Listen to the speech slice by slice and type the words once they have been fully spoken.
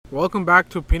Welcome back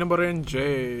to Peanut Butter and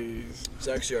J's. It's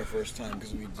actually our first time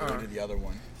because we deleted the other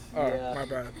one. Oh, Yeah. my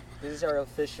bad. This is our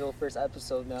official first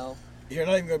episode now. You're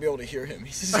not even going to be able to hear him.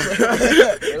 He's just like...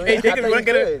 Really? Hey, I Jacob, thought you want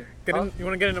to could. you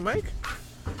want to get in the mic?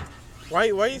 Why are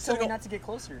you You told sitting me on? not to get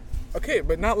closer. Okay,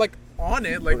 but not like on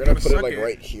it. Like We're going to put it suck like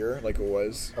right here, like it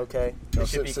was. Okay. No, It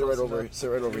should sit be right close over. enough. Sit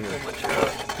right over here.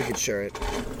 You can share it.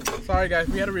 Sorry guys,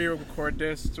 we had to re-record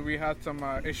this. So we had some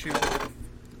issues with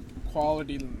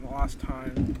quality last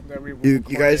time that we. You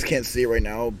guys can't see it right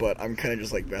now, but I'm kind of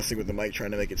just like messing with the mic,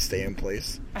 trying to make it stay in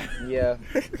place. Yeah.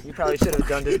 You probably should have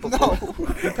done this before.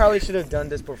 You probably should have done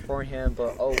this beforehand,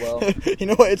 but oh well. You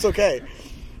know what? It's okay.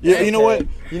 You know Okay.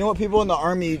 what? You know what? People in the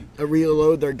army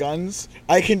reload their guns.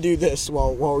 I can do this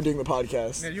while we're doing the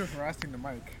podcast. Yeah, you were harassing the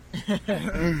mic.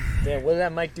 Damn, what did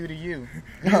that mic do to you?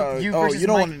 You versus don't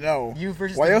Mike- want to know. You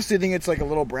versus Why the, else do you think it's like a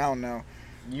little brown now?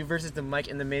 You versus the mic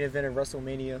in the main event of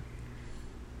WrestleMania.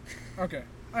 Okay.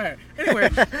 All right. Anyway,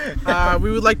 we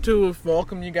would like to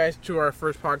welcome you guys to our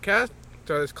first podcast.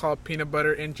 So it's called Peanut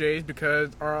Butter and J's because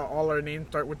all our names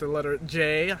start with the letter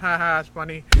J. Haha, it's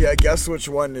funny. Yeah, guess which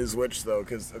one is which though?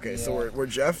 Because so Yeah. we're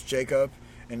Jeff, Jacob,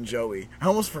 and Joey. I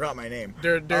almost forgot my name.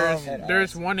 There's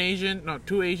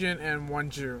two Asian and one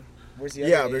Jew. Where's the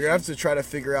other Yeah, we're Asian? gonna have to try to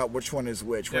figure out which one is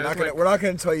which. Yeah, We're not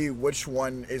gonna tell you which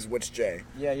one is which J.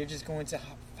 Yeah, you're just going to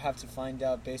have to find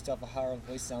out based off of how our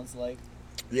voice sounds like.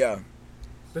 Yeah,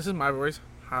 This is my voice.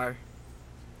 Hi.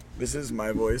 this is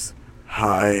my voice.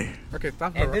 Hi. Okay,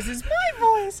 stop. And this is my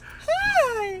voice.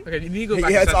 Hi. Okay, you need to go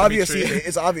back. Yeah, to it's Sesame obvious. Street.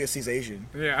 It's obvious he's Asian.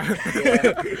 Yeah.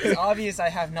 Yeah, it's obvious I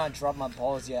have not dropped my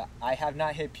balls yet. I have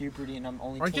not hit puberty and I'm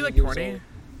only Aren't 20 you like years 20? old.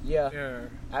 Yeah, Yeah.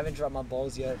 I haven't dropped my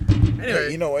balls yet.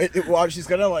 Anyway, You know, watch. He's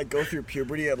gonna like go through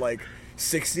puberty at like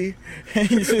 60.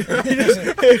 And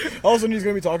all of a sudden he's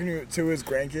gonna be talking to his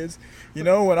grandkids. You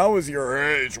know, when I was your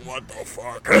age, what the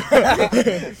fuck?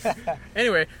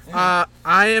 anyway, I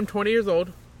am 20 years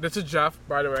old. This is Jeff,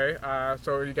 by the way.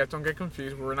 So you guys don't get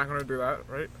confused. We're not gonna do that,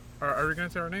 right? Are we gonna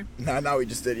say our name? Nah, we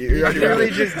just did. You You already literally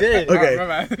just did. Okay. Oh,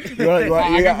 my bad. You want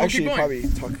I you can keep actually going. probably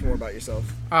talk more about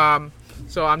yourself.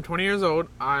 So I'm 20 years old.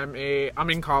 I'm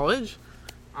in college.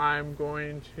 I'm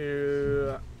going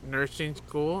to nursing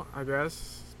school, I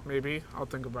guess. Maybe I'll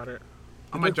think about it.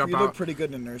 I might jump You look out. pretty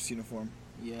good in a nurse uniform.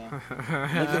 Yeah.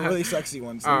 Like the really sexy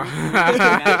ones. Oh.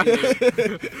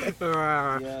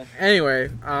 Yeah. Anyway,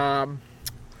 I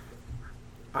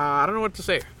don't know what to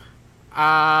say.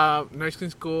 Nursing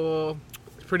school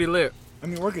is pretty lit. I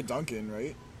mean, work at Dunkin',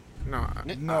 right? No,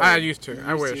 No. I used to. You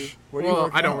I used wish. to. Where do you Well,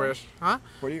 work I don't now? wish. Huh?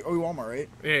 Where do you? Oh, Walmart, right?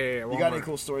 Yeah. You got any Walmart.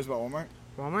 cool stories about Walmart?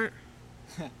 Walmart?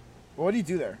 Well, what do you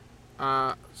do there?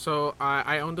 So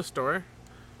I own the store.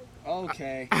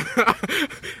 Okay. All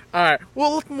right.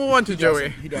 Well, let's move on to Joey.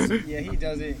 He doesn't. Yeah, he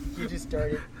does it. He just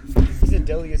started. He's a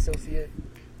deli associate.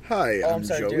 Hi, Oh, I'm I'm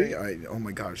sorry, Joey. Derek. Oh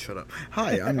my God, shut up.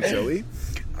 Hi, I'm Joey.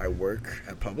 I work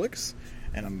at Publix,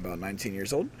 and I'm about 19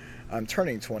 years old. I'm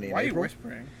turning 20 Why are in you April.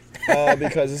 whispering?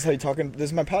 Because this is how you talking. This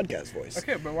is my podcast voice.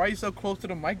 Okay, but why are you so close to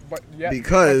the mic? But yeah.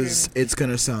 Because it's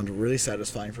gonna sound really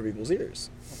satisfying for people's ears.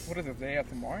 What is it? Day after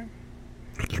tomorrow?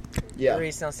 Yeah.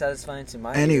 Already sounds satisfying to my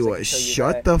ears, I Anyway, can tell you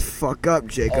shut that. the fuck up,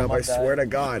 Jacob. Oh, my I bad. swear to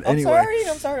God. I'm Anyway.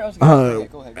 sorry. I was going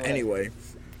go ahead. Anyway,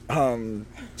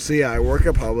 so yeah, I work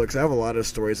at Publix. I have a lot of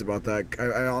stories about that.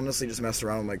 I honestly just mess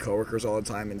around with my coworkers all the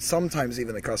time, and sometimes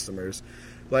even the customers.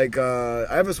 Like, I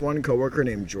have this one coworker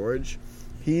named George.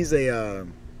 He's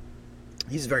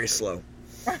very slow,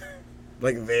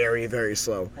 like very, very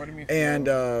slow. What do you mean? And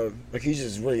like he's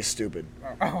just really stupid,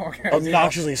 Oh, okay.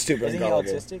 obnoxiously stupid. Isn't and he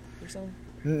gullible. autistic or something?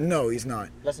 No, he's not.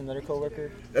 That's another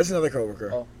coworker. That's another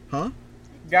coworker. Oh. Huh?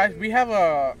 Guys, we have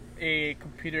a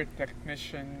computer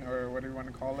technician, or what do you want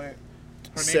to call it?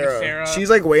 Her name is Sarah. She's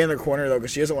like way in the corner though, because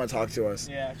she doesn't want to talk to us.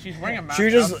 Yeah, she's wearing a mask.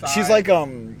 She's outside.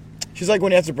 she's like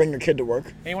when you have to bring your kid to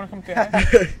work. Hey, you want to come say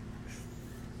hi?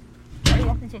 Why are you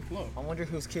walking so slow? I wonder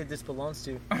whose kid this belongs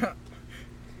to.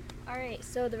 Alright,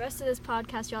 so the rest of this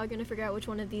podcast, y'all are gonna figure out which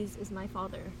one of these is my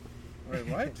father. Wait,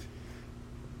 what?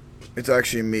 It's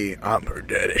actually me. I'm her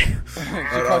daddy.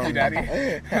 She called you daddy.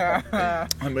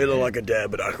 I may look like a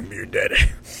dad, but I can be your daddy.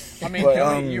 I mean, But,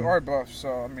 Kelly, you are buff,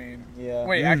 so I mean. Yeah.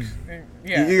 Wait, actually,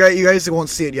 yeah. You guys won't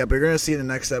see it yet, but you're gonna see it in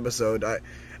the next episode.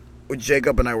 With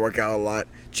Jacob and I work out a lot.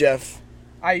 Jeff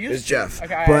I used is to. Jeff,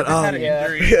 Okay, but I just had an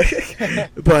yeah. injury.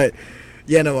 but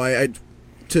yeah, no, I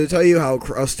to tell you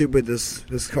how stupid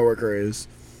this coworker is.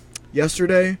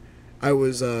 Yesterday, I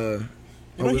was You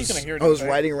know he's gonna hear I was this,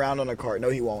 right? riding around on a cart. No,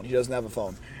 he won't. He doesn't have a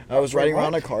phone. I was riding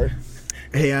around a cart,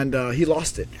 and he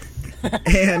lost it.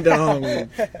 And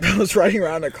I was riding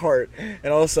around a cart, and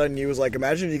all of a sudden he was like,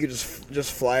 "Imagine if you could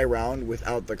just fly around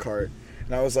without the cart."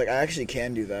 And I was like, I actually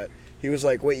can do that. He was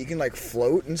like, wait, you can like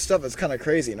float and stuff? It's kind of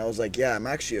crazy. And I was like, yeah, I'm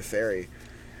actually a fairy.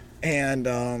 And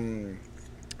I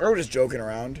was just joking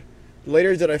around.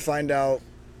 Later did I find out,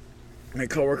 my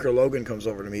coworker Logan comes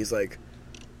over to me. He's like,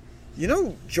 you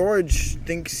know, George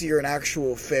thinks you're an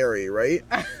actual fairy, right?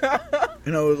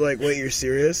 And I was like, wait, you're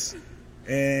serious?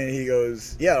 And he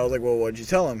goes, yeah. I was like, well, what'd you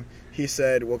tell him? He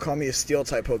said, well, call me a steel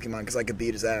type Pokemon because I could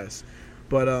beat his ass.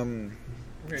 But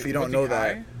if you don't know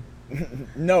that,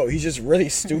 no, he's just really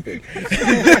stupid.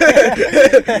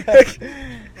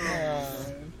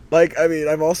 Like, I mean,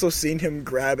 I've also seen him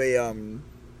grab a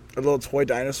little toy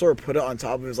dinosaur, put it on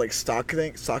top of his like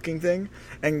stocking thing,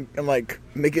 and like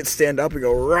make it stand up and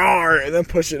go roar, and then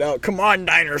push it out. Come on,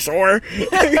 dinosaur!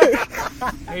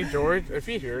 Hey George, if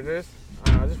you hear this,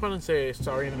 I just want to say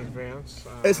sorry in advance.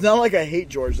 It's not like I hate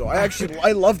George though.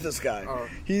 I love this guy. Oh.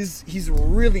 He's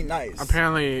really nice.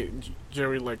 Apparently,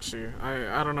 Jerry likes you.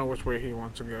 I don't know which way he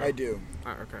wants to go. I do.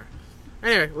 Okay.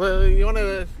 Anyway, you want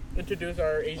to introduce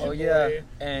our Asian Oh yeah, boy?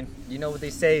 and you know what they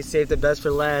say, save the best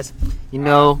for last. You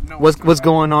know no, what's it's not.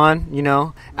 going on. You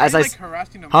know, Why as are I you, s- like,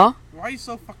 harassing him? Huh? Why are you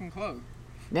so fucking close?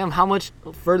 Damn, how much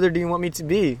further do you want me to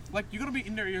be? Like, you're gonna be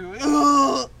in there, you're like,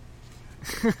 ugh!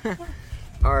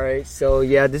 Alright, so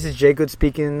yeah, this is Jacob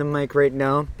speaking in the mic right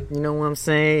now. You know what I'm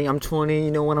saying? I'm 20, you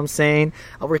know what I'm saying?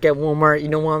 I work at Walmart, you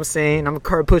know what I'm saying? I'm a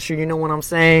car pusher, you know what I'm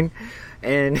saying?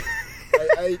 And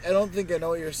I don't think I know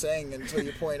what you're saying until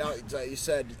you point out that you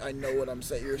said I know what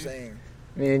you're saying.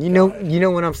 man, you know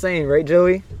what I'm saying, right,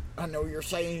 Joey? I know what you're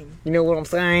saying. You know what I'm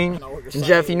saying? I know what you're And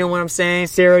Jeff, you saying. know what I'm saying?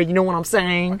 Sarah, you know what I'm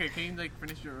saying? Okay, can you, like,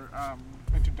 finish your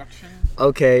introduction?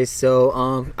 Okay, so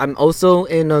I'm also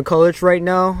in college right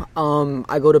now.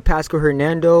 I go to Pasco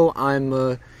Hernando.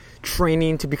 I'm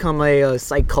training to become a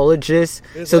psychologist,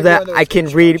 It's so like that one of I those can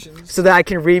read, introductions. so that I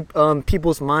can read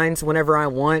people's minds whenever I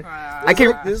want. I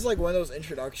can. This is like one of those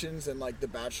introductions in like The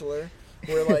Bachelor,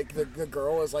 where like the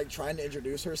girl is like trying to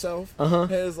introduce herself. Uh-huh.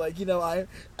 And it's like, you know,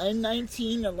 I'm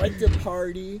 19. I like to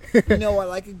party. You know, I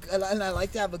like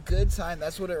to have a good time.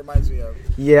 That's what it reminds me of.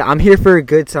 Yeah, I'm here for a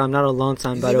good time, not a long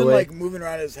time, He's by even the way. like moving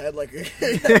around his head like.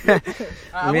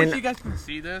 I Man. wish you guys can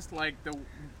see this. Like, the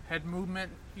head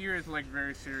movement here is, like,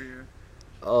 very serious.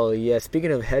 Oh yeah,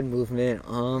 speaking of head movement,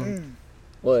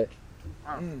 what?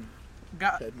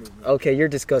 Got, Head movement. Okay, you're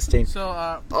disgusting.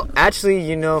 so, Oh, actually,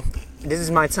 you know, this is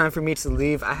my time for me to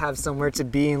leave. I have somewhere to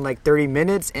be in like 30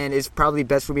 minutes, and it's probably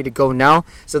best for me to go now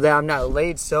so that I'm not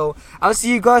late. So I'll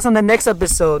see you guys on the next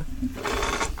episode.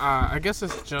 I guess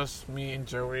it's just me and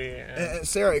Joey. And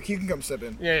Sarah, you can come step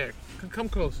in. Yeah. Come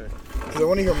closer. 'Cause I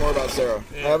want to hear more about Sarah.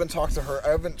 Yeah. I haven't talked to her. I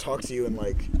haven't talked to you in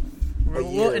like.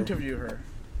 We'll year. interview her.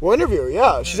 We'll interview her.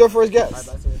 Yeah, she's our first guest.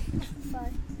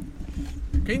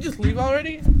 Can you just leave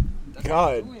already?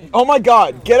 God. Oh my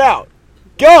God. Get out.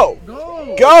 Go.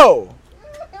 Go. Go.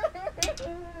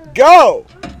 Go.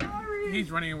 He's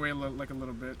running away like a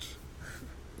little bitch.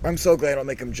 I'm so glad I don't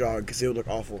make him jog because he would look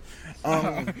awful.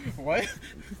 What?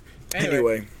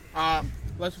 Anyway.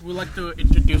 We'd like to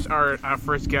introduce our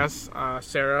first guest,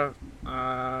 Sarah.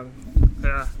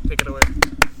 Sarah, take it away.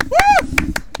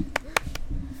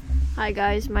 Hi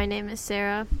guys, my name is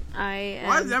Sarah. I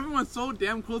Why is am. everyone so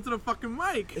damn close to the fucking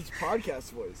mic? It's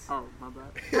podcast voice. Oh, my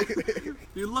bad.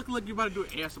 You look like you're about to do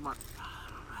ASMR.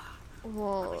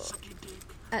 Well, Suck your dick.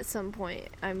 at some point,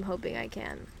 I'm hoping I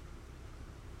can.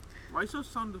 Why you so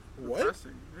sound What?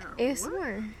 depressing? Yeah.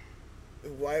 ASMR.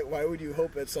 Why would you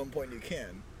hope at some point you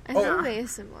can? I Oh. love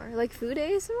ASMR. Like food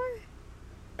ASMR?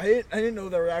 I didn't know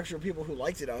there were actual people who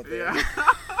liked it out there. Yeah.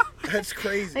 That's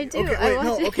crazy. I do, Okay, I wait,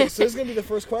 no. watch it. Okay, so this is gonna be the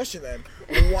first question then.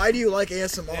 Why do you like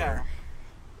ASMR? Yeah.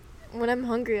 When I'm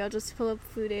hungry, I'll just pull up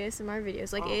food ASMR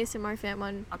videos, like Oh. ASMR fam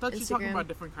on I thought you were talking Instagram. about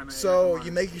different kind of So ASMR.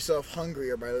 you make yourself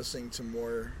hungrier by listening to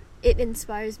more. It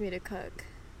inspires me to cook.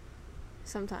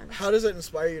 Sometimes. How does it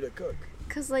inspire you to cook?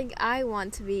 Cause like I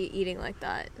want to be eating like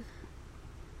that.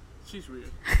 She's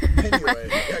weird. Anyway,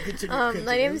 yeah, continue. My continue.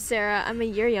 name is Sarah. I'm a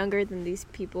year younger than these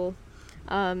people.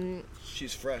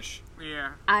 She's fresh.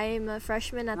 Yeah. I'm a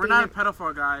freshman at We're the. not a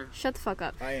pedophile guy. Shut the fuck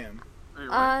up. I am. Hey,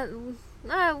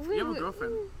 what? We You have a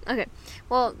girlfriend. Okay.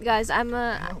 Well, guys, I'm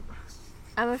No,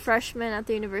 a freshman at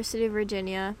the University of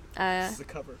Virginia. this is the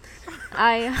cover.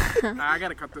 I I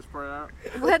gotta cut this part out.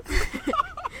 what?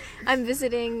 I'm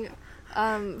visiting,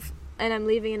 and I'm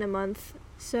leaving in a month.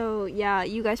 So yeah,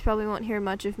 you guys probably won't hear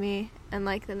much of me and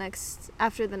like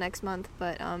after the next month.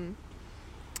 But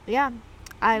yeah,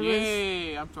 I was.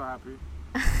 Yay! I'm so happy.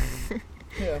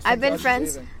 Yeah, I've been sometimes friends.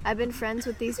 she's leaving. I've been friends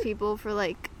with these people for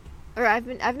like, or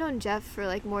I've known Jeff for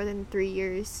like more than 3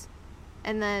 years,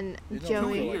 and then You don't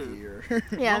Joey. feel like a year. Yeah,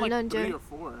 I've Not like known 3 Joey. or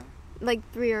 4. like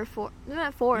 3 or 4.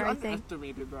 Not 4, You I think.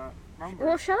 underestimated that number.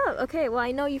 Well, shut up. Okay, well,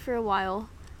 I know you for a while.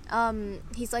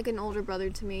 He's like an older brother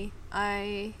to me.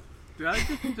 Did I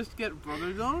just get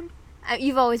brother zoned?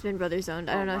 You've always been brother zoned.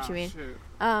 I don't know what you mean. Shit.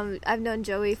 I've known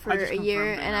Joey for I just a year,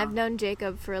 confirmed it and now. I've known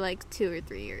Jacob for like 2 or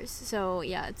 3 years. So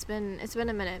yeah, it's been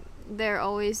a minute. They're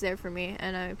always there for me,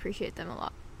 and I appreciate them a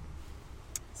lot.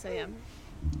 So yeah.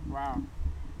 Wow.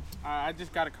 I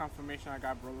just got a confirmation I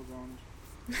got brother zoned.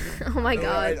 Oh my No,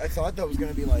 god. I thought that was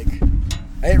gonna be like.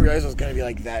 I didn't realize it was gonna be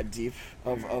like that deep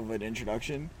of an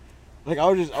introduction. Like I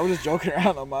was just joking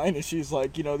around on mine, and she's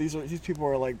like, you know, these people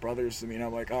are like brothers to me, and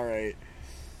I'm like, all right.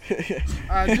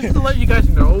 Just to let you guys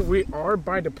know, we are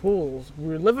by the pools.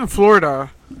 We live in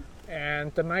Florida,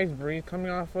 and the nice breeze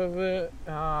coming off of it.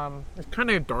 It's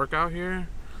kind of dark out here.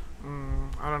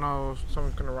 I don't know if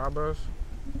someone's gonna rob us.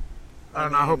 I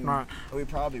don't know. I hope not. We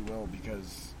probably will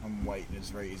because I'm white and it's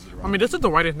very easy to rob. I mean, this is the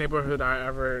whitest neighborhood I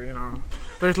ever,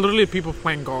 There's literally people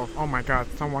playing golf. Oh my god,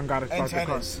 someone got to and start the car.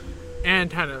 tennis. And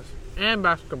tennis. And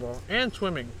basketball. And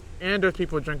swimming. And there's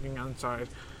people drinking outside.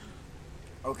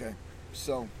 Okay,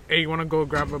 so Hey, you want to go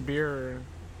grab a beer? Or...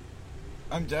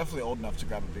 I'm definitely old enough to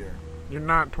grab a beer. You're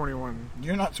not 21.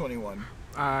 You're not 21.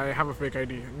 I have a fake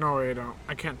ID. No, I don't.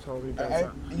 I can't tell you guys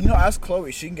that. Ask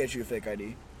Chloe. She can get you a fake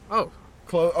ID. Oh.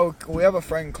 We have a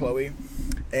friend, Chloe,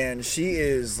 and she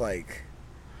is like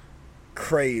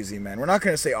crazy, man. We're not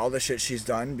gonna say all the shit she's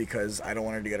done because I don't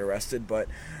want her to get arrested, but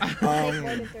More than 30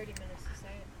 minutes to say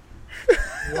it.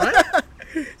 What?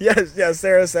 yes,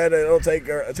 Sarah said it'll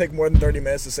take more than 30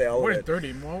 minutes to say all More of than it.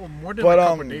 30. More than But a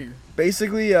couple days.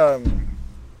 basically, at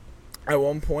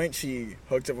one point she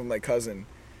hooked up with my cousin,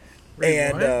 Wait,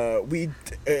 and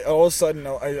all of a sudden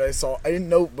I didn't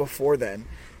know before then,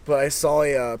 but I saw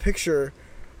a picture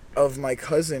of my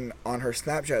cousin on her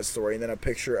Snapchat story, and then a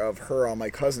picture of her on my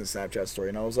cousin's Snapchat story,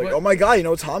 and I was like, What? oh my god, you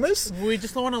know Thomas? We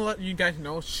just want to let you guys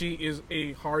know she is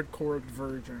a hardcore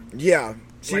virgin. Yeah,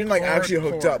 she Like didn't like actually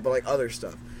hooked hardcore. up, but like other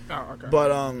stuff. Oh, okay.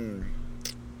 But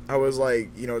I was like,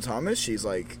 you know Thomas? She's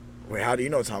like, wait, how do you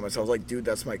know Thomas? I was like, dude,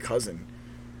 that's my cousin.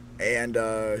 And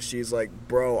she's like,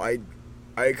 bro, I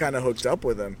kind of hooked up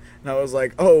with him. And I was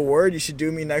like, oh, word, you should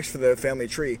do me next for the family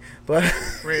tree. But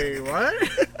Wait, what?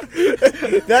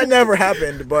 that never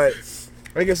happened. But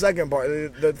like a second part,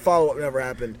 the follow-up never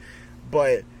happened.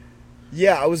 But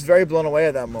yeah, I was very blown away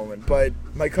at that moment. But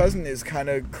my cousin is kind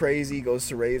of crazy, goes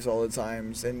to raves all the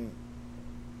times. And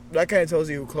that kind of tells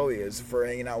you who Chloe is for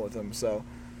hanging out with him. So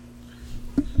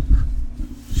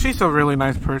She's a really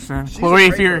nice person. She's Chloe, a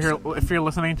if great you're person. here, if you're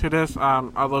listening to this, I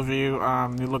love you.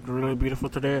 You look really beautiful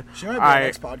today. she might be our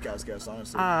next podcast guest,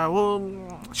 honestly.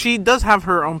 Well, she does have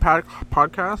her own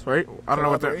podcast, right? I don't know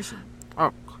what that. Collaboration.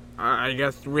 Oh, I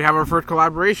guess we have our first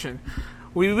collaboration.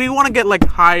 We want to get like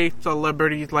high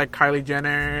celebrities like Kylie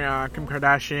Jenner, Kim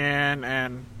Kardashian,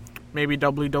 and maybe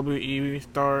WWE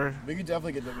star We could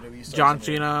definitely get WWE stars John in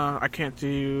here. Cena. I can't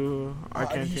see you. I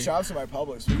can't He see. shops at my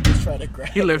Publix. We can just try to grab.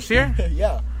 He lives here?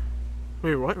 Yeah.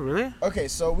 Wait, what? Really? Okay,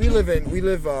 so we live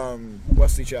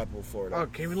Wesley Chapel, Florida. Oh,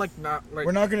 can we like not like?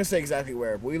 We're not gonna say exactly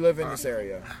where, but we live in this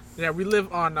area. Yeah, we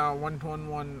live on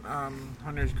 111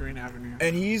 Hunters Green Avenue.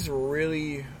 And he's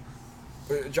really.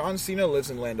 John Cena lives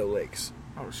in Land O'Lakes.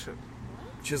 Oh shit.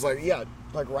 Which is like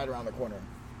right around the corner.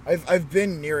 I've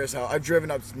been near his house. I've driven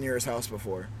up near his house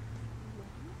before.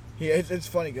 It's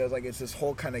funny because like it's this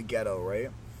whole kind of ghetto,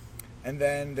 right? And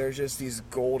then there's just these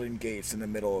golden gates in the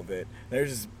middle of it. There's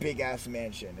this big ass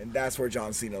mansion, and that's where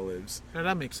John Cena lives. Yeah,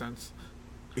 that makes sense.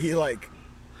 He like,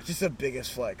 just the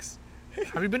biggest flex.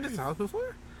 Have you been to his house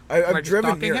before? I've Like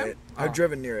driven stalking near him? it. I've Oh.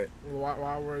 driven near it.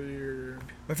 Why were you?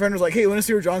 My friend was like, "Hey, you want to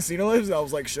see where John Cena lives?" And I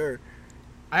was like, "Sure."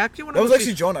 I actually want That to. was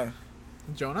actually Jonah.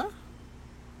 Jonah.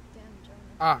 Damn,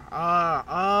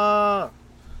 Jonah.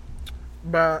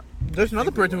 But there's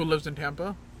another person who lives in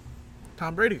Tampa.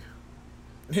 Tom Brady.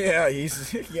 Yeah,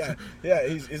 he's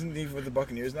isn't he with the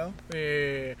Buccaneers now?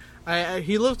 Yeah.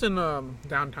 He lives in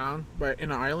downtown, but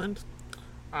in an island.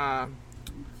 I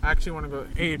actually want to go.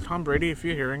 Hey, Tom Brady, if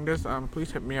you're hearing this,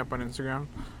 please hit me up on Instagram.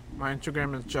 My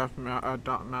Instagram is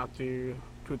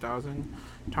Jeff.Matthew2000.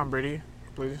 Tom Brady,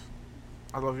 please.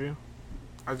 I love you.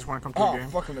 I just want to come to Oh, the game.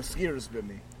 fucking mosquitoes bit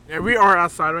me. Yeah, we are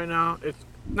outside right now. It's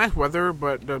nice weather,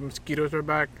 but the mosquitoes are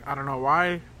back. I don't know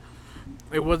why.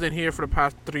 It wasn't here for the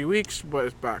past 3 weeks, but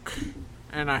it's back.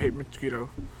 And I hate mosquito.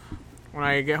 When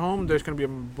I get home, there's going to be a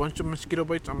bunch of mosquito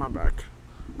bites on my back.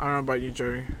 I don't know about you,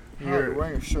 Jerry. You're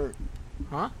wearing a shirt.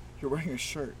 Huh? You're wearing a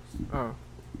shirt. Oh.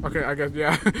 Okay, I guess,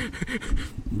 yeah.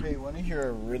 Hey, want to hear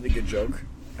a really good joke?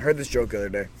 I heard this joke the other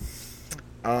day.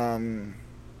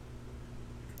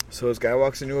 So this guy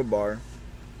walks into a bar,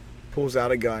 pulls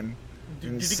out a gun,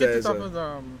 Did and you get this says, off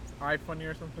of iFunny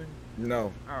or something?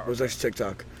 no, Oh, it was actually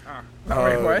TikTok.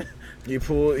 Wait, what? He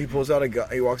pulls out a gun.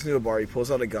 He walks into a bar. He pulls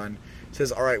out a gun.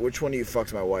 Says, "All right, which one of you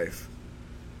fucked my wife?"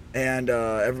 And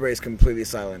everybody's completely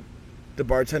silent. The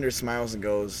bartender smiles and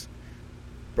goes,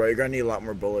 "Bro, you're gonna need a lot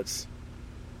more bullets."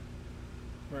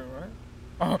 Wait, what?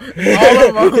 Oh,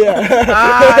 all of them. Yeah.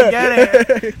 I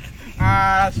get it.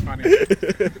 That's funny.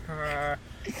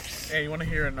 Hey, you want to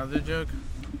hear another joke?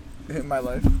 In my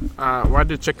life. Why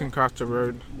did chicken cross the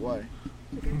road? Why?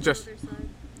 Just.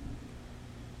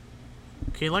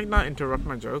 Can you not interrupt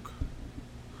my joke?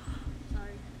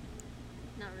 Sorry.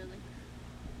 Not really.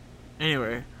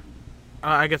 Anyway,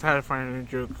 I guess I had to find a new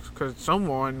joke because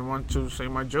someone wants to say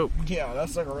my joke. Yeah,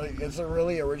 that's like it's a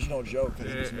really original joke that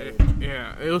he just made.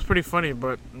 Yeah, it was pretty funny,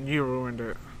 but you ruined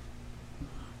it.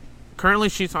 Currently,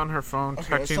 she's on her phone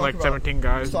texting like 17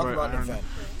 guys. Let's talk but about I an don't know. event.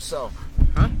 So,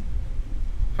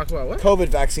 Talk about what? COVID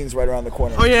vaccine's right around the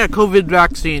corner. Oh yeah, COVID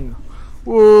vaccine.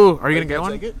 Woo! Are you gonna get Gonna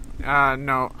one? take it?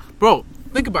 No, bro.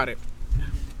 Think about it.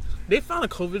 They found a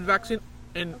COVID vaccine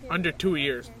in under 2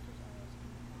 years.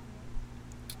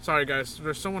 Sorry guys,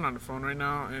 there's someone on the phone right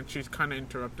now, and she's kind of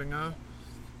interrupting us.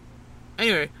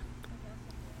 Anyway,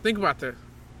 think about this.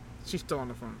 She's still on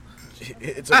the phone.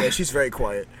 It's okay. She's very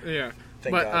quiet. Yeah,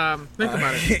 Thank but God. think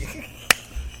about it.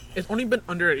 It's only been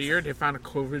under a year they found a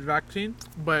COVID vaccine,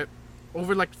 but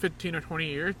over like 15 or 20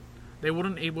 years, they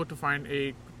weren't able to find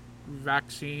a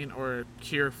vaccine or a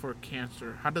cure for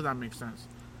cancer. How does that make sense?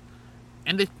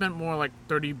 And they spent more like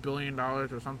 $30 billion or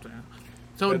something.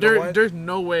 So You know what? there's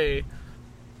no way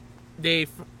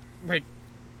like.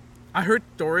 I heard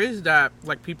stories that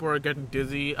like people are getting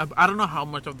dizzy. I don't know how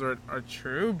much of them are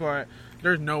true, but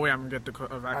there's no way I'm gonna get the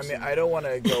I vaccine. mean, I don't want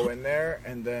to go in there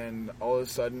and then all of a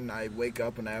sudden I wake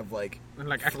up and I have like And,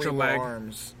 like 3 extra more leg.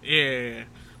 arms. Yeah,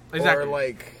 exactly. Or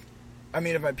like, I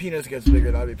mean, if my penis gets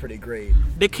bigger, that'd be pretty great.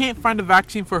 They can't find a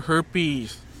vaccine for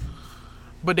herpes,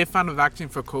 but they found a vaccine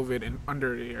for COVID in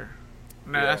under a year.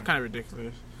 Nah, Yeah. that's kind of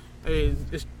ridiculous.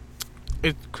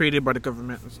 It's created by the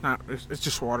government. It's not. It's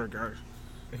just water, guys.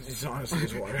 It's honestly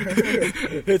just water.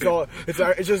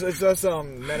 It's just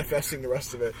manifesting the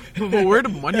rest of it. But where'd the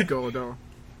money go, though?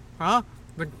 Huh?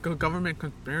 The government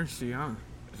conspiracy, huh?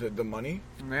 Is it the money?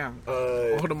 Yeah.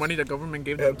 All the money the government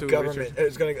gave them to government.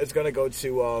 It's gonna go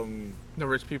to the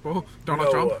rich people. Donald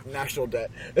Trump. national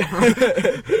debt.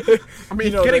 I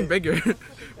mean, it's getting bigger.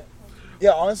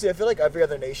 Yeah, honestly, I feel like every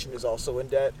other nation is also in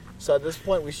debt. So at this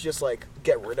point, we should just like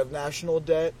get rid of national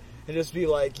debt and just be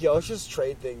like, yo, let's just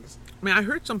trade things. I mean, I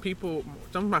heard some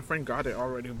of my friends got it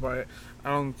already, but I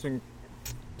don't think.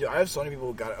 Yeah, I have so many people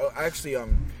who got it. Oh, actually,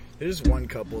 there's one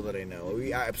couple that I know.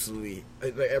 We absolutely I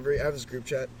have this group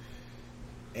chat,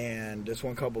 and there's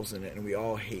one couple's in it, and we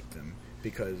all hate them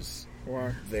because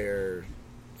Why? they're,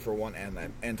 for one,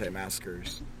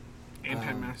 anti-maskers.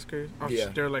 Anti-maskers? yeah.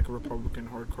 They're like Republican,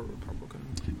 hardcore Republican.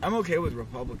 I'm okay with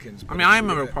Republicans. I mean, I am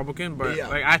a Republican, but Yeah.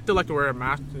 like I still like to wear a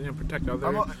mask to protect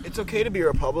others. It's okay to be a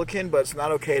Republican, but it's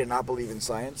not okay to not believe in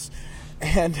science.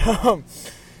 And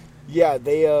yeah,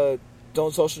 they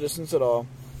don't social distance at all.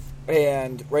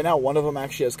 And right now, one of them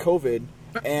actually has COVID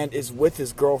and is with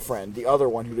his girlfriend, the other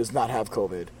one who does not have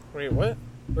COVID. Wait, what?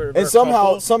 And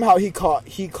somehow he caught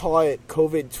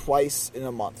COVID twice in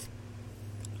a month,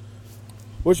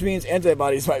 which means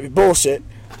antibodies might be bullshit,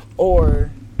 or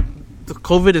the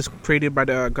COVID is created by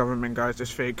the government, guys.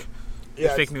 It's fake. yeah,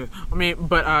 It's fake news. I mean,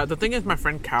 but the thing is, my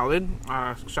friend Khalid,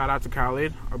 shout out to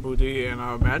Khalid, Aboudi, and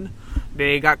Ahmed,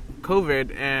 they got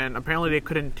COVID, and apparently they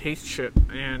couldn't taste shit.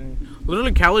 And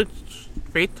literally, Khalid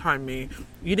FaceTimed me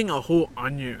eating a whole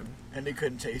onion. and they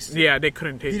couldn't taste it. Yeah, they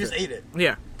couldn't taste it. He just ate it.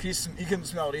 Yeah. He couldn't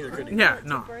smell it either, could he? Yeah,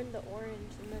 no. Burn the orange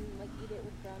and then like eat it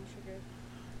with brown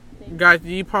sugar. Guys,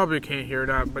 you probably can't hear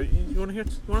that, but you want to hear?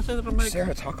 You want to say something, Mike?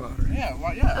 Sarah, talk louder. Yeah,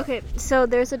 well, yeah. Okay, so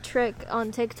there's a trick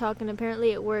on TikTok, and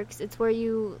apparently it works. It's where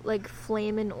you like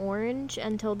flame an orange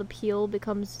until the peel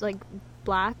becomes like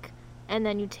black, and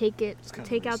then you take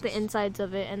out the insides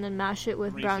of it, and then mash it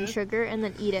with brown Reese's? sugar, and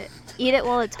then eat it. Eat it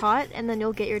while it's hot, and then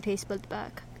you'll get your taste buds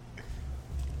back.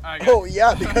 Oh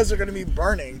yeah, because they're gonna be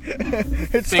burning.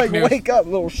 It's Fake like, news. wake up,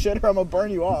 little shitter! I'm gonna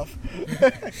burn you off.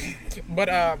 But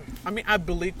I mean, I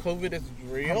believe COVID is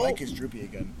My real. mic is droopy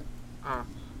again.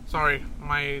 Sorry,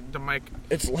 the mic.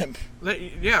 It's limp,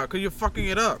 Yeah, cause you're fucking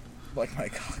it up. like my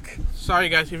cock. Sorry,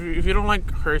 guys. If you don't like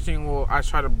cursing, well, I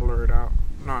try to blur it out.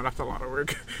 No, that's a lot of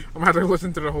work. I'm gonna have to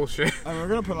listen to the whole shit. I mean, we're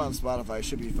gonna put it on Spotify. It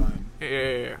should be fine.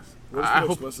 Yeah. We'll just I put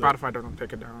hope explicit. Spotify doesn't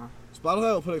take it down.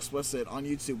 Spotify will put explicit. On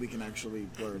YouTube, we can actually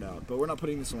blur it out, but we're not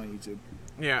putting this one on YouTube.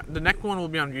 Yeah, the next one will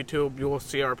be on YouTube. You will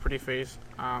see our pretty face,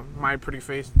 my pretty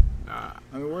face, I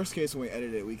mean, worst case, when we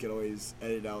edit it, we could always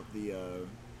edit out the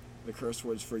curse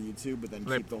words for YouTube, but then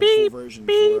Like, keep the beep, full version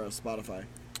beep. for Spotify.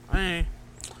 I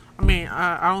mean,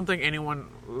 I don't think anyone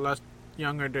less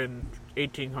younger than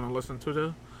 18 gonna listen to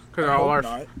this because I all hope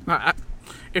our. not.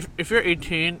 If you're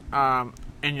 18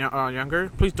 and younger,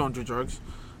 please don't do drugs.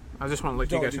 I just want to let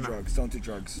you Don't guys do know. drugs. Don't do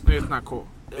drugs. It's not cool.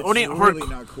 It's Only really hardcore.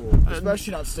 not cool.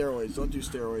 Especially not steroids. Don't do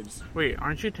steroids. Wait,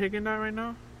 aren't you taking that right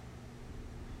now?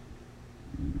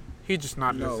 He just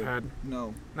nodded his head.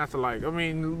 No. Not to like. I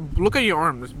mean, look at your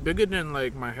arm. It's bigger than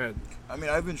like my head. I mean,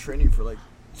 I've been training for like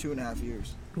 2.5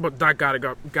 years. But that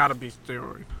gotta be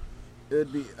steroid.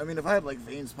 It'd be. I mean, if I had like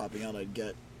veins popping out, I'd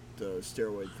get the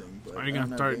steroid thing. But Are you I don't gonna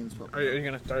have start? veins popping Are out. you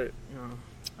gonna start? You know.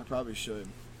 I probably should.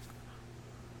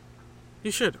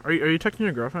 You should. Are you texting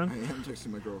your girlfriend? I am texting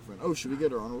my girlfriend. Oh, should we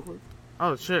get her on real quick?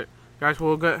 Oh shit, guys,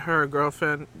 we'll get her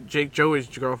girlfriend, Jake Joey's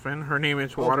girlfriend. Her name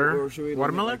is Or should we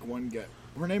Watermelon. Like one get.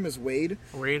 Her name is Wade,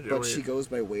 Wade. but she goes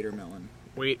by Watermelon.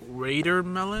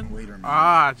 Watermelon. Watermelon.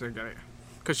 Ah, I get it.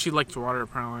 Cause she likes water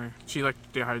apparently. She likes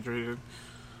dehydrated.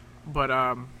 But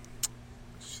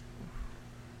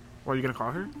what are you gonna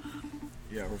call her?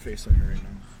 Yeah, we're facing her right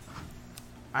now.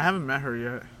 I haven't met her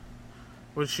yet.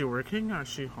 Was she working or is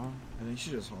she home? I think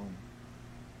she's just home.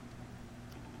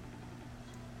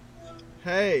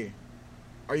 Hey,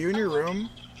 are you in your room?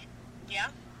 Yeah?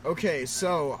 Okay,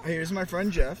 so here's my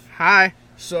friend Jeff. Hi.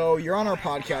 So you're on our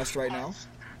podcast right now.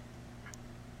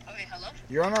 Okay, hello?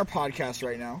 You're on our podcast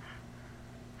right now.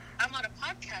 I'm on a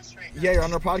podcast right now. Yeah, you're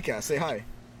on our podcast. Say hi.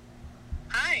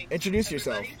 Hi. Introduce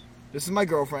yourself. everybody. This is my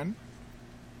girlfriend.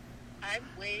 I'm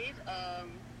Wade.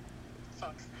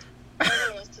 Fuck. I don't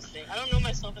know what else to say. I don't know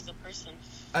myself as a person.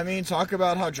 I mean, talk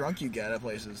about how drunk you get at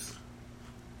places.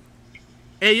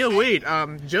 Hey, yo, wait.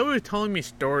 Joey was telling me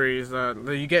stories that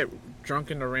you get drunk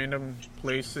in the random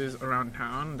places around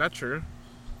town. That's true.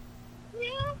 Yeah.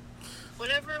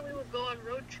 Whenever we would go on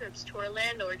road trips to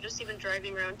Orlando or just even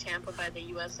driving around Tampa by the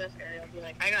USF area, I'd be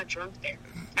like, I got drunk there.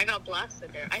 I got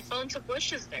blasted there. I fell into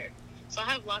bushes there. So I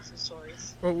have lots of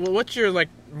stories. Well, what's your like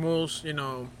most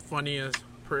funniest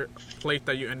place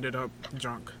that you ended up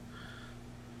drunk?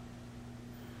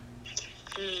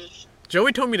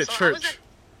 Joey told me the So I church. was at-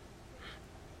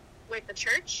 Wait, the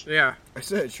church? Yeah, I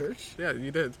said church. yeah,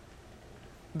 you did.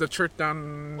 The church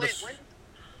down. Wait, what?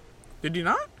 Did you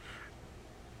not?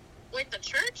 Wait, the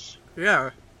church?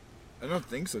 Yeah. I don't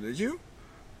think so. Did you?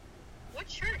 What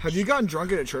church? Have you gotten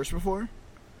drunk at a church before?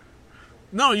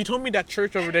 No, you told me that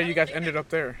church over there. You guys ended up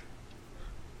there.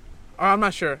 Oh, I'm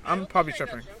not sure. I I'm don't probably think I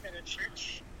got tripping. drunk at a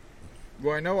church.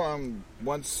 Well, I know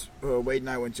once Wade and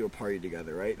I went to a party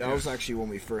together, right? That was actually when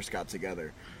we first got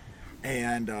together.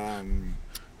 And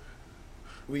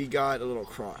we got a little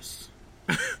crossed.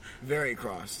 Very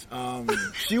crossed.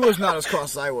 She was not as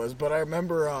crossed as I was, but I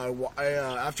remember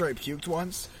after I puked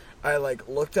once, I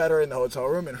looked at her in the hotel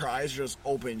room and her eyes just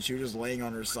opened. She was just laying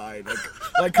on her side,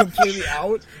 like completely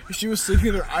out. She was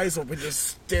sleeping with her eyes open,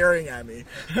 just staring at me.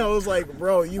 And I was like,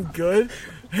 "Bro, you good?"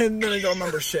 And then I don't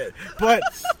remember shit. But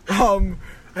I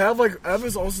have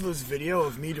also this video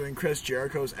of me doing Chris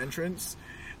Jericho's entrance,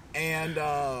 and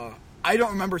I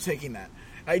don't remember taking that.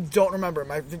 I don't remember.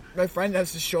 My friend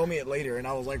has to show me it later, and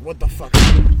I was like, "What the fuck?"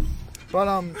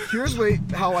 But here's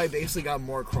how I basically got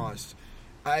more crossed.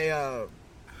 I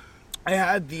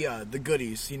had the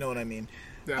goodies, you know what I mean.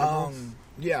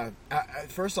 Yeah.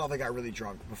 First off, I got really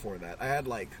drunk before that. I had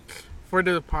For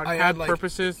the podcast had,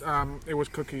 purposes, it was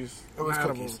cookies. it was not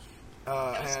cookies.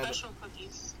 edibles. Special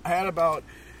cookies. I had about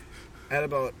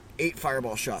 8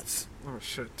 Fireball shots Oh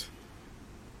shit.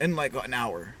 in an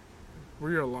hour. Were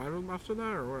you alive after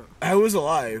that or what? I was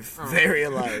alive, Oh. very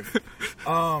alive.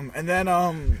 And then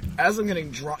as I'm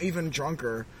getting even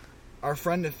drunker, our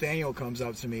friend Nathaniel comes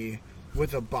up to me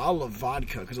with a bottle of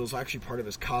vodka because it was actually part of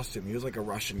his costume. He was like a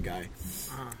Russian guy,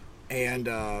 and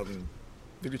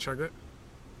Did you chug it?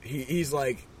 he's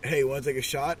like, "Hey, you want to take a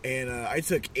shot?" And I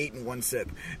took 8 in one sip,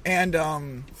 and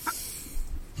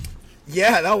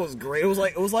yeah, that was great. It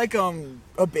was like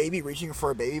a baby reaching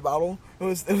for a baby bottle. It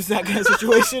was that kind of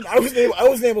situation. I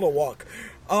wasn't able to walk.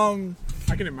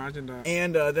 I can imagine that.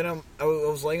 And then I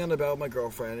was laying on the bed with my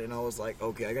girlfriend, and I was like,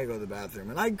 okay, I gotta go to the bathroom.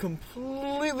 And I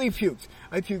completely puked.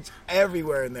 I puked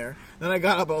everywhere in there. Then I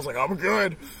got up, I was like, I'm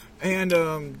good.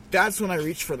 And that's when I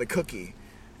reached for the cookie.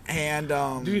 And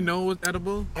Do you know it was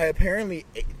edible? I apparently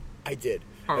I did.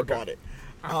 Oh, I okay. bought it.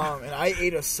 And I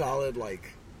ate a solid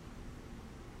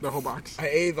The whole box. I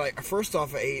ate first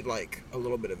off I ate a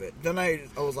little bit of it. Then I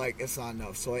was like, it's not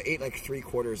enough. So I ate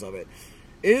 3/4 of it.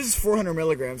 It is 400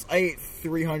 milligrams. I ate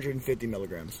 350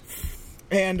 milligrams.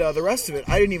 And the rest of it,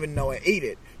 I didn't even know I ate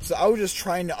it. So I was just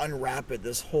trying to unwrap it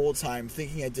this whole time,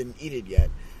 thinking I didn't eat it yet.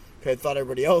 Because I thought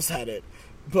everybody else had it.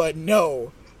 But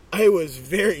no, I was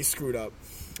very screwed up.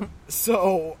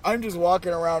 So I'm just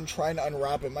walking around trying to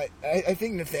unwrap it. I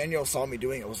think Nathaniel saw me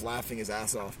doing it, was laughing his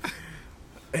ass off.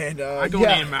 And I can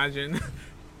only imagine.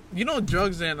 You know,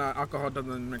 drugs and alcohol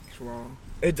doesn't mix well.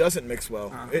 It doesn't mix well.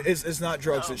 Uh-huh. It's not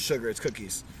drugs, it's sugar, it's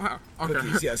cookies. Oh, okay.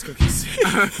 Cookies, yes, cookies.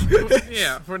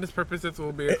 Yeah, for this purpose, it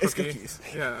will be a It's cookie. cookies.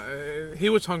 Yeah, he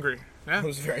was hungry. I Yeah,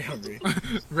 was very hungry.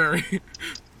 very.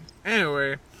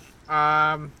 Anyway,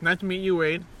 nice to meet you,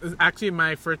 Wade. It's actually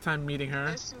my first time meeting her.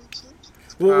 Nice to meet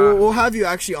you. We'll have you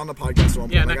actually on the podcast at one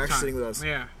point, Yeah, like next actually time. sitting with us.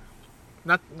 Yeah,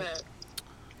 not. But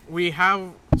We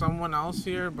have someone else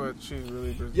here, but she's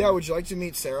really busy. Yeah, would you like to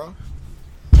meet Sarah?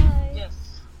 Hi. yes.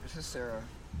 This is Sarah.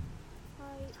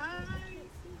 Hi.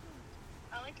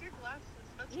 I like your glasses.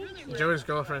 That's really weird. Joey's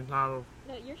girlfriend now.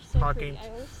 No, you're so Talking. pretty.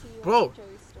 I always see you Bro, on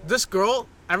Joey's story. This girl,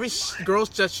 every girl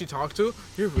that she talked to,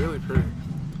 you're really pretty.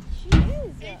 She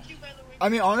is. Thank you, by the way. I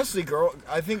mean, honestly,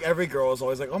 I think every girl is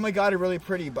always like, "Oh my god, you're really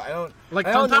pretty," but I don't. Like,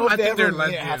 I don't know sometimes if they I think they're ever mean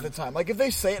it half lesbian. the time. Like if they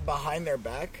say it behind their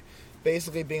back,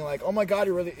 basically being like, "Oh my god,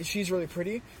 she's really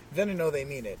pretty," then I know they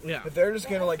mean it. Yeah. If they're just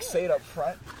gonna like say it up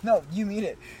front, no, you mean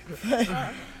it.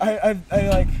 I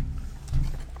like.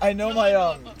 I know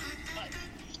my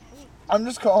I'm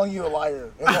just calling you a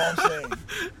liar. Is all I'm saying.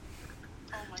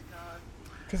 Oh my god.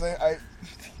 Because I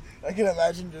can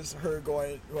imagine just her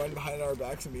going behind our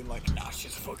backs and being like, "Nah,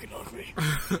 she's fucking ugly.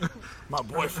 My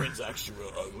boyfriend's actually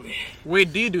real ugly."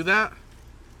 Wait, do you do that?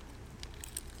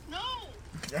 No.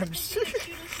 I'm just, Cutest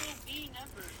little being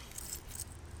ever.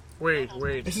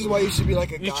 Wait. this is why you should be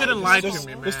like a guy. You shouldn't Just- lie to just-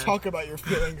 me, Just man. talk about your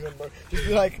feelings and just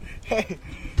be like, "Hey,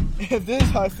 if this is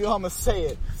how I feel, I'm gonna say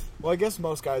it." Well, I guess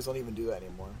most guys don't even do that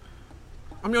anymore.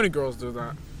 I'm the only girls do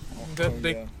that.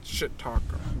 They yeah. shit talk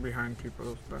behind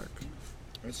people's back.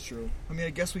 That's true. I mean, I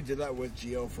guess we did that with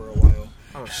Gio for a while.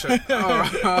 Oh shit. Oh,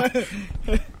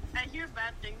 I hear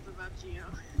bad things about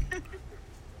Gio.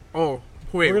 oh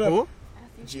wait, We're gonna- who?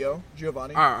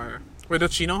 Giovanni. Wait,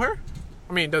 does she know her?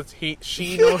 I mean,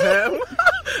 she know him?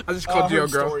 I just called Gio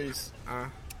Heard girl. stories. Uh,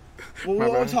 Well, my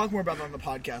we'll bad. talk more about that on the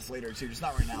podcast later too. Just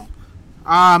not right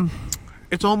now.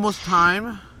 It's almost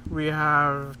time. We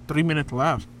have 3 minutes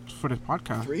left for this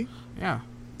podcast. 3? Yeah.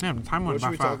 Damn, the time What went should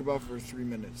by we fast. talk about for 3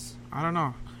 minutes? I don't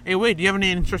know. Hey, wait, do you have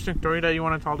any interesting story that you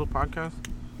want to tell the podcast?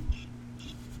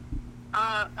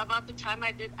 About the time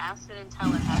I did acid in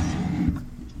Tallahassee.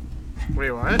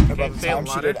 Wait, what? About the Say it time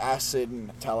she louder. did acid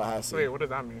in Tallahassee. Wait, what does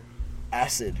that mean?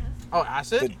 Acid. Oh,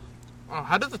 acid? The- Oh,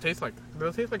 how does it taste like?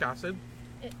 Does it taste like acid?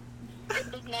 It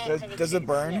does not Does- have a does it taste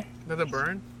burn? yet. Does it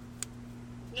burn?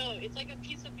 No, it's like a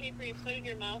piece of paper you put in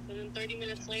your mouth, and then 30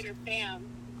 minutes later, bam.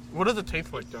 What does it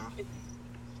taste like, though? It's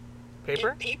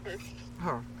Paper? It's paper.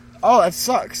 Oh. Oh, that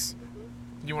sucks.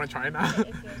 Do you want to try it now? It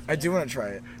feels I good. do want to try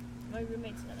it. My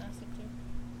roommate's done acid too.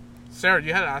 Sarah,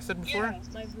 you had acid before? Yeah.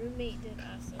 My roommate did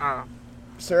acid. Oh.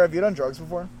 Sarah, have you done drugs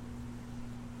before?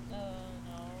 No.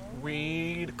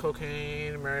 Weed,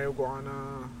 cocaine,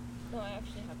 marijuana. No, I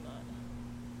actually have not.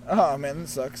 Oh man, that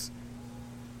sucks.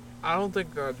 I don't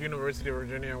think the University of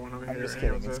Virginia want to I'm hear just any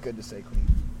of kidding. It's this. good to stay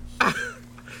clean.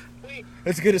 Wait,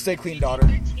 It's good to stay clean, daughter.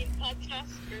 13 podcast,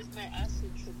 or is my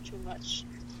acid trip too much?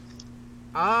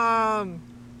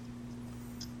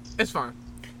 It's fine.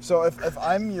 So if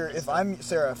I'm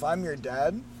Sarah, if I'm your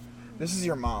dad, this is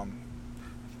your mom.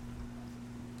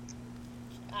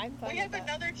 I'm fine We with have that.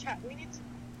 another chat. We need to.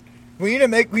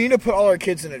 We need to put all our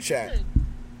kids in a chat.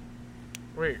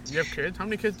 Wait, you have kids? How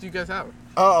many kids do you guys have?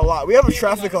 A lot. We have a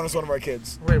traffic cone as one of our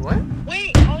kids. Wait, what?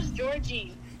 Wait, how's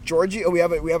Georgie? Georgie. Oh, we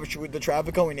have the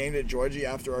traffic cone. We named it Georgie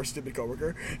after our stupid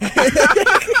coworker.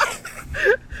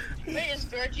 Wait, is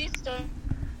Georgie still?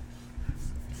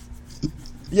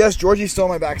 Yes, Georgie's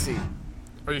still in my backseat.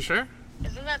 Are you sure?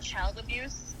 Isn't that child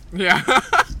abuse? Yeah.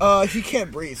 He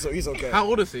can't breathe, so he's okay. How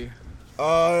old is he?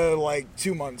 Like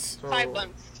 2 months. So- 5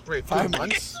 months. Wait, 5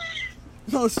 months?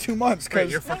 No, it's 2 months. Wait,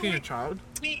 Cause you're fucking your child?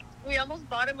 We almost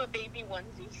bought him a baby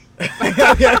onesie.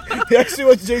 yeah, he actually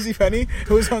went to JCPenney. It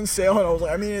was on sale, and I was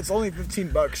like, I mean, it's only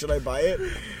 $15. Should I buy it?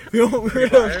 We're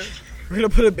gonna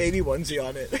put a baby onesie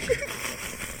on it.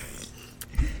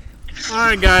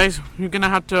 Alright, guys. We're gonna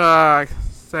have to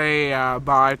say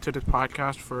bye to this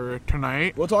podcast for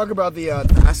tonight. We'll talk about the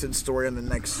acid story on the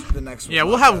next Yeah,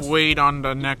 we'll have podcast. Wade on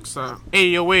the next. Hey,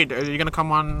 yo, Wade, are you gonna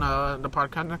come on the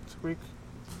podcast next week?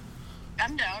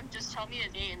 I'm down. Just tell me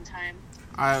a day and time.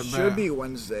 I Should bet. be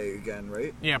Wednesday again,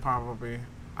 right? Yeah, probably.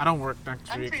 I don't work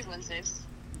next I'm week. free Wednesdays.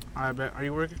 I bet. Are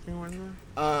you working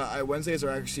Wednesday? Wednesdays are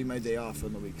actually my day off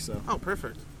in the week, so Oh,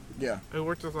 perfect. Yeah. It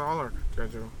works with all our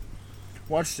schedule.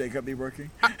 Watch Jacob be working.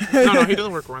 No, he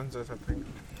doesn't work Wednesdays, I think.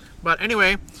 But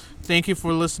anyway, thank you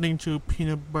for listening to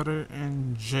Peanut Butter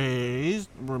and J's.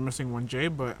 We're missing one J,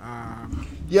 but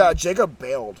Yeah, Jacob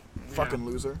bailed. Fucking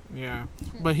loser. yeah.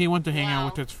 But he went to hang out Wow.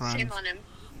 with his friends. Shame on him.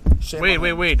 Shame Wait. on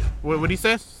him. What did he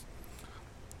say? I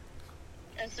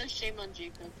said shame on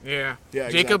Jacob. Yeah. Yeah,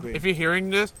 Jacob, exactly. if you're hearing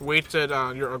this, wait said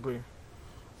you're ugly.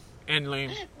 And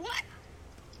lame. What?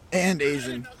 And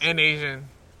Asian. And Asian.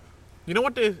 You know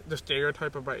what the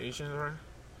stereotype about Asians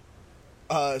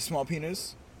are? Small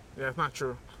penis. Yeah, it's not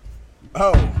true.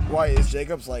 Oh, why is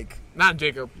Jacob's like? Not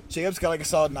Jacob. Jacob's got like a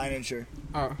solid 9-incher.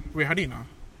 Wait, how do you know?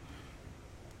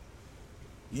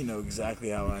 You know exactly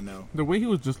how I know. The way he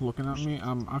was just looking at me,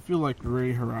 I feel like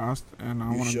very harassed, and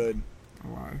I You want to should.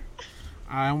 lie.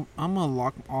 I'm gonna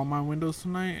lock all my windows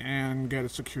tonight and get a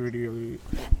security elite.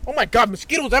 Oh my god,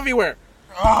 mosquitoes everywhere!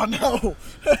 Oh no.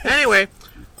 Anyway,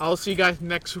 I'll see you guys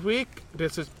next week.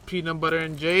 This is Peanut Butter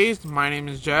and J's. My name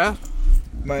is Jeff,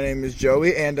 My name is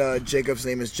Joey, and Jacob's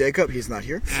name is Jacob. He's not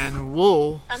here. and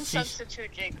we'll I'm see.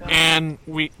 substitute Jacob. And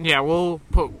we'll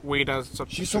put Wade as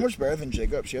substitute. She's so much better than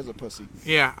Jacob. She has a pussy.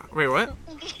 Yeah. Wait, what?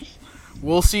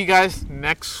 We'll see you guys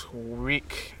next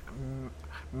week.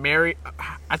 Merry.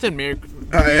 I said Merry.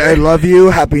 I love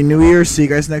you. Happy New Year. See you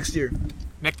guys next year.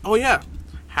 Oh yeah.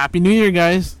 Happy New Year,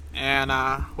 guys, and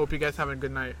hope you guys have a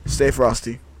good night. Stay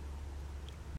frosty.